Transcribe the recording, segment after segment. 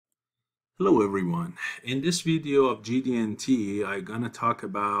Hello everyone. In this video of GD&T, I'm gonna talk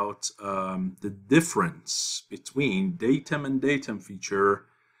about the difference between Datum and Datum Feature,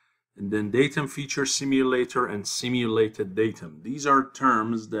 and then Datum Feature Simulator and Simulated Datum. These are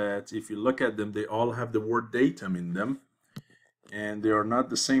terms that, if you look at them, they all have the word datum in them, and they are not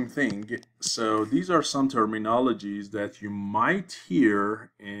the same thing. So these are some terminologies that you might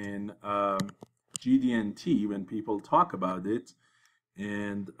hear in GD&T when people talk about it.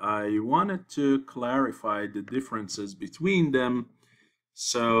 And I wanted to clarify the differences between them,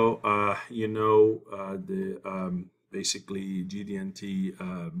 so basically GD&T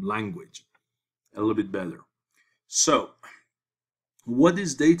language a little bit better. So what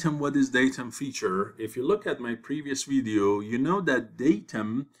is datum? What is datum feature? If you look at my previous video, you know that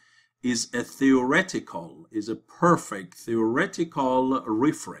datum is a perfect theoretical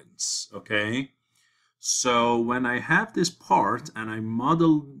reference, okay? So when I have this part and I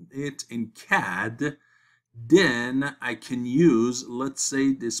model it in CAD, then I can use, let's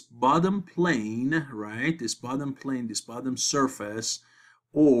say, this bottom plane, right? This bottom plane, this bottom surface,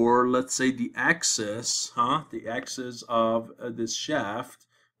 or let's say the axis, the axis of this shaft,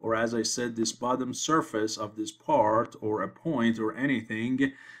 or as I said, this bottom surface of this part, or a point, or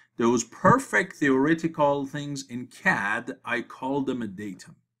anything. Those perfect theoretical things in CAD, I call them a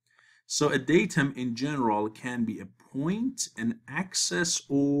datum. So a datum in general can be a point, an axis,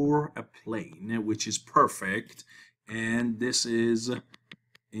 or a plane, which is perfect. And this is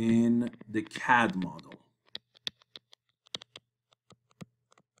in the CAD model.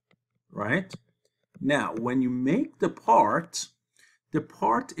 Right? Now, when you make the part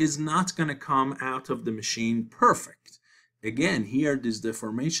is not going to come out of the machine perfect. Again, here these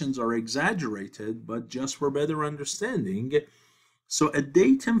deformations are exaggerated, but just for better understanding. So a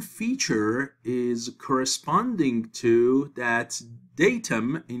datum feature is corresponding to that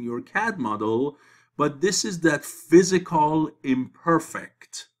datum in your CAD model, but this is that physical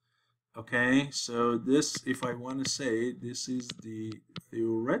imperfect. Okay, so this, if I want to say, this is the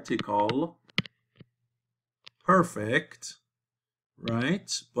theoretical perfect,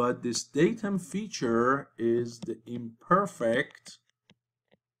 right? But this datum feature is the imperfect,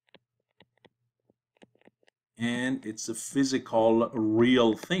 and it's a physical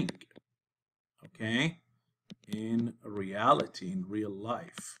real thing, okay, in reality, in real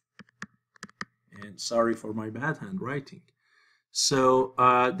life. And sorry for my bad handwriting. So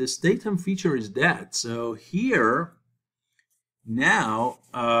this datum feature is that. So here now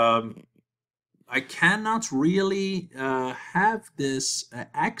I cannot really have this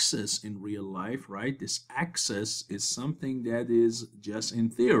axis in real life, right? This axis is something that is just in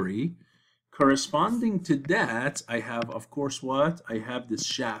theory. Corresponding to that, I have, of course, what? I have this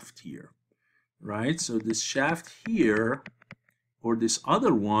shaft here, right? So this shaft here, or this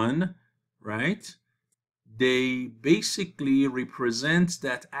other one, right? They basically represent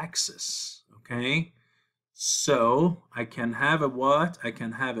that axis, okay? So I can have a what? I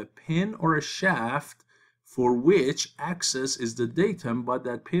can have a pin or a shaft for which axis is the datum, but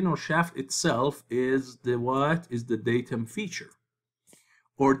that pin or shaft itself is the what? Is the datum feature.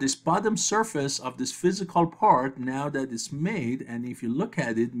 Or this bottom surface of this physical part, now that it's made, and if you look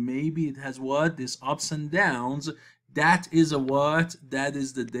at it, maybe it has what? This ups and downs. That is a what? That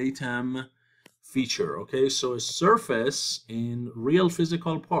is the datum feature. Okay, so a surface in real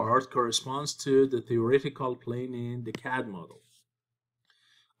physical part corresponds to the theoretical plane in the CAD model.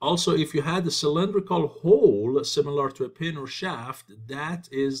 Also, if you had a cylindrical hole similar to a pin or shaft, that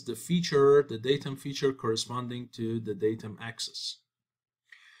is the feature, the datum feature corresponding to the datum axis.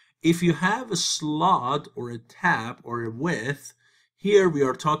 If you have a slot or a tap or a width, here we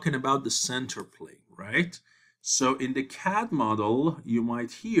are talking about the center plane, right? So in the CAD model, you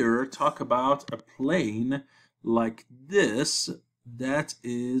might here talk about a plane like this that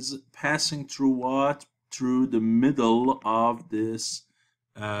is passing through what? Through the middle of this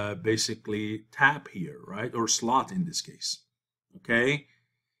basically tap here, right? Or slot in this case, okay?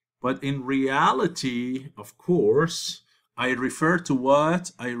 But in reality, of course, I refer to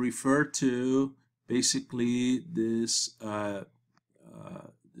what? I refer to basically this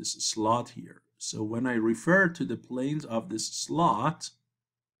this slot here. So when I refer to the planes of this slot,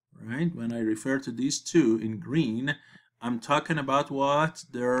 right? When I refer to these two in green, I'm talking about what?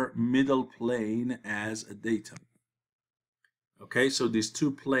 Their middle plane as a datum. Okay, so these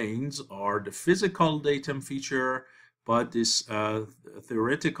two planes are the physical datum feature, but this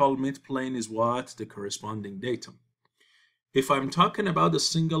theoretical midplane is what? The corresponding datum. If I'm talking about a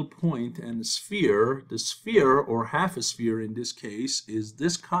single point and a sphere, the sphere or half a sphere in this case is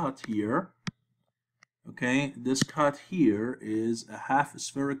this cut here, Okay, this cut here is a half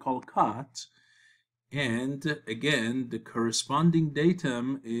spherical cut, and again the corresponding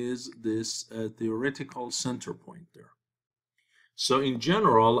datum is this theoretical center point there. So in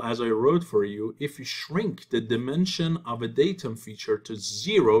general, as I wrote for you, if you shrink the dimension of a datum feature to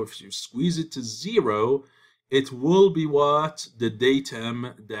 0, if you squeeze it to 0, it will be what? The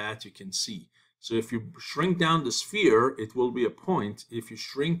datum that you can see. So if you shrink down the sphere, it will be a point. If you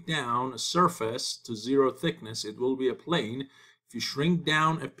shrink down a surface to 0 thickness, it will be a plane. If you shrink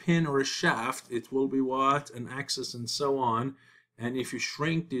down a pin or a shaft, it will be what? An axis, and so on. And if you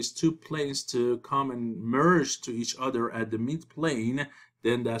shrink these two planes to come and merge to each other at the midplane,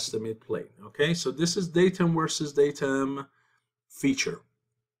 then that's the midplane. Okay, so this is datum versus datum feature.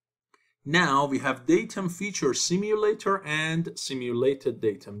 Now we have datum feature simulator and simulated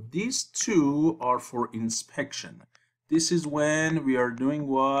datum. These two are for inspection. This is when we are doing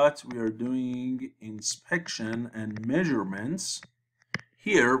what? We are doing inspection and measurements.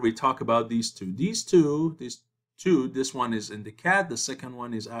 Here we talk about these two. These two, this one is in the CAD, the second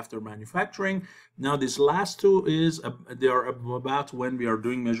one is after manufacturing. Now this last two they are about when we are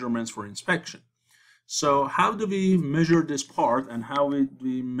doing measurements for inspection. So how do we measure this part, and how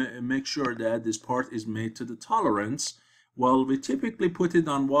we make sure that this part is made to the tolerance? Well, we typically put it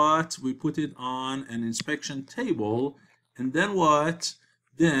on what? We put it on an inspection table, and then what?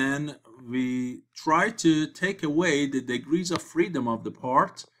 Then we try to take away the degrees of freedom of the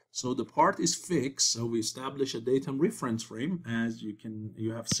part. So the part is fixed, so we establish a datum reference frame, as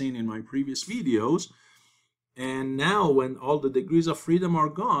you have seen in my previous videos. And now when all the degrees of freedom are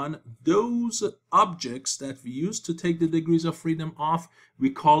gone, those objects that we use to take the degrees of freedom off, we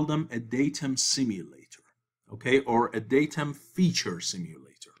call them a datum simulator, okay, or a datum feature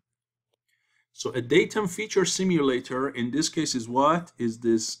simulator. So a datum feature simulator in this case is what? Is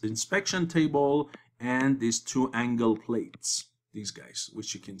this inspection table and these two angle plates, these guys,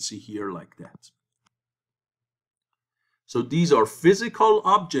 which you can see here like that. So these are physical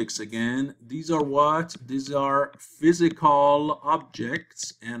objects again. These are what? These are physical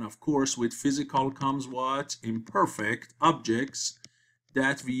objects. And of course, with physical comes what? Imperfect objects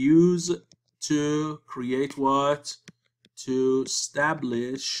that we use to create what? To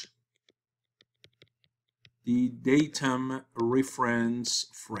establish the datum reference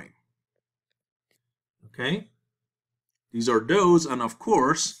frame. Okay? These are those, and of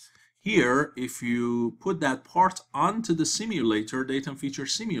course, here, if you put that part onto the simulator, datum feature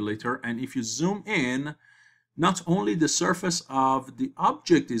simulator, and if you zoom in, not only the surface of the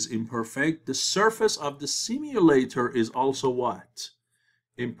object is imperfect, the surface of the simulator is also what?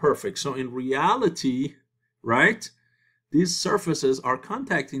 Imperfect. So in reality, right, these surfaces are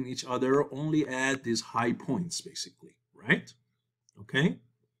contacting each other only at these high points, basically, right? Okay.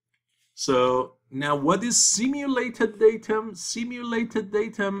 So now what is simulated datum? Simulated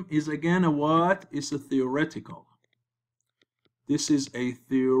datum is again a what? It's a theoretical. This is a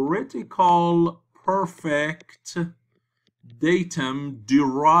theoretical perfect datum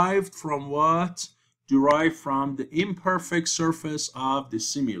derived from what? Derived from the imperfect surface of the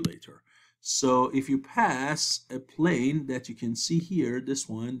simulator. So if you pass a plane that you can see here, this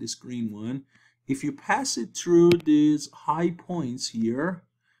one, this green one, if you pass it through these high points here,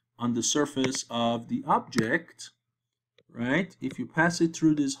 on the surface of the object, right? If you pass it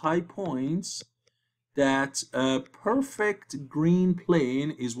through these high points, that perfect green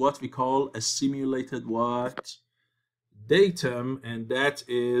plane is what we call a simulated what? Datum, and that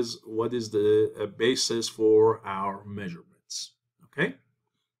is what is the basis for our measurements, okay?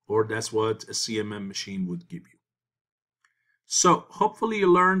 Or that's what a CMM machine would give you. So hopefully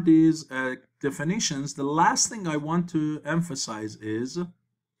you learned these definitions. The last thing I want to emphasize is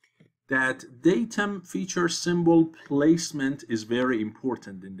that datum feature symbol placement is very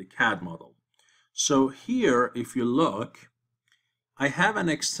important in the CAD model. So here, if you look, I have an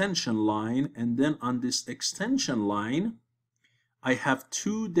extension line, and then on this extension line, I have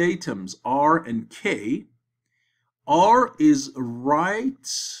two datums, R and K. R is right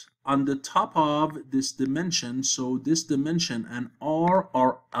on the top of this dimension, so this dimension and R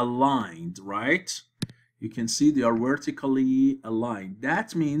are aligned, right? You can see they are vertically aligned.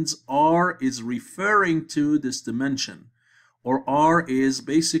 That means R is referring to this dimension, or R is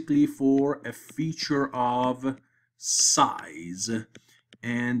basically for a feature of size.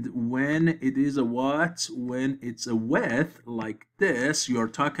 And when it is a what? When it's a width like this, you're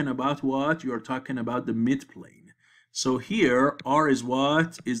talking about what? You're talking about the midplane. So here, R is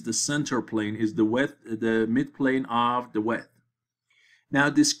what? Is the center plane, is the width, the midplane of the width. Now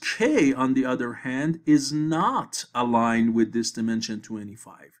this K, on the other hand, is not aligned with this dimension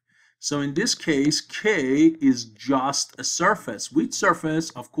 25. So in this case, K is just a surface. Which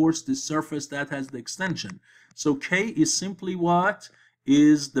surface? Of course, the surface that has the extension. So K is simply what?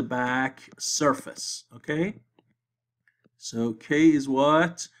 Is the back surface, okay? So K is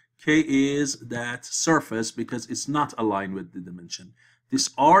what? K is that surface because it's not aligned with the dimension. This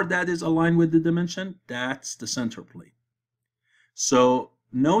R that is aligned with the dimension, that's the center plane. So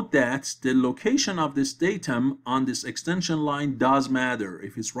note that the location of this datum on this extension line does matter.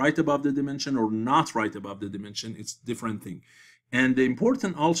 If it's right above the dimension or not right above the dimension, it's a different thing. And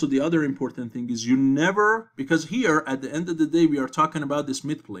the other important thing is you never, because here at the end of the day we are talking about this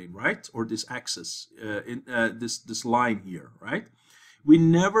midplane, right? Or this axis, this line here, right? We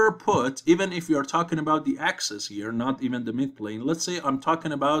never put, even if you are talking about the axis here, not even the midplane. Let's say I'm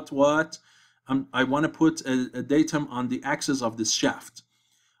talking about what? I want to put a datum on the axis of this shaft.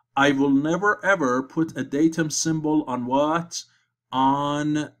 I will never ever put a datum symbol on what?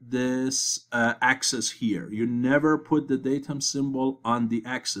 On this axis here. You never put the datum symbol on the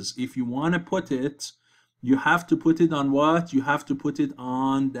axis. If you want to put it, you have to put it on what? You have to put it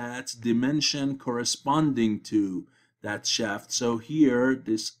on that dimension corresponding to that shaft. So here,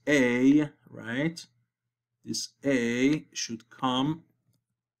 this A, right? This A should come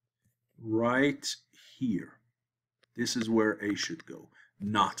right here. This is where A should go,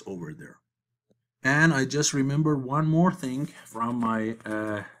 not over there. And I just remembered one more thing from my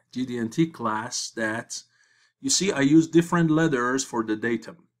GD&T class, that you see I use different letters for the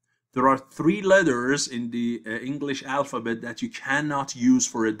datum. There are 3 letters in the English alphabet that you cannot use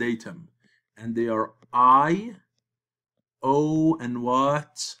for a datum, and they are I, O, and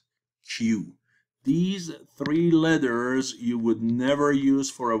what? Q. These 3 letters you would never use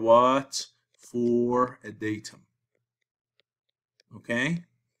for a what? For a datum. Okay?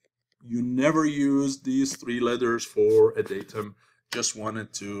 You never use these 3 letters for a datum. Just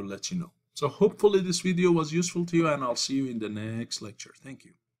wanted to let you know. So hopefully this video was useful to you, and I'll see you in the next lecture. Thank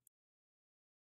you.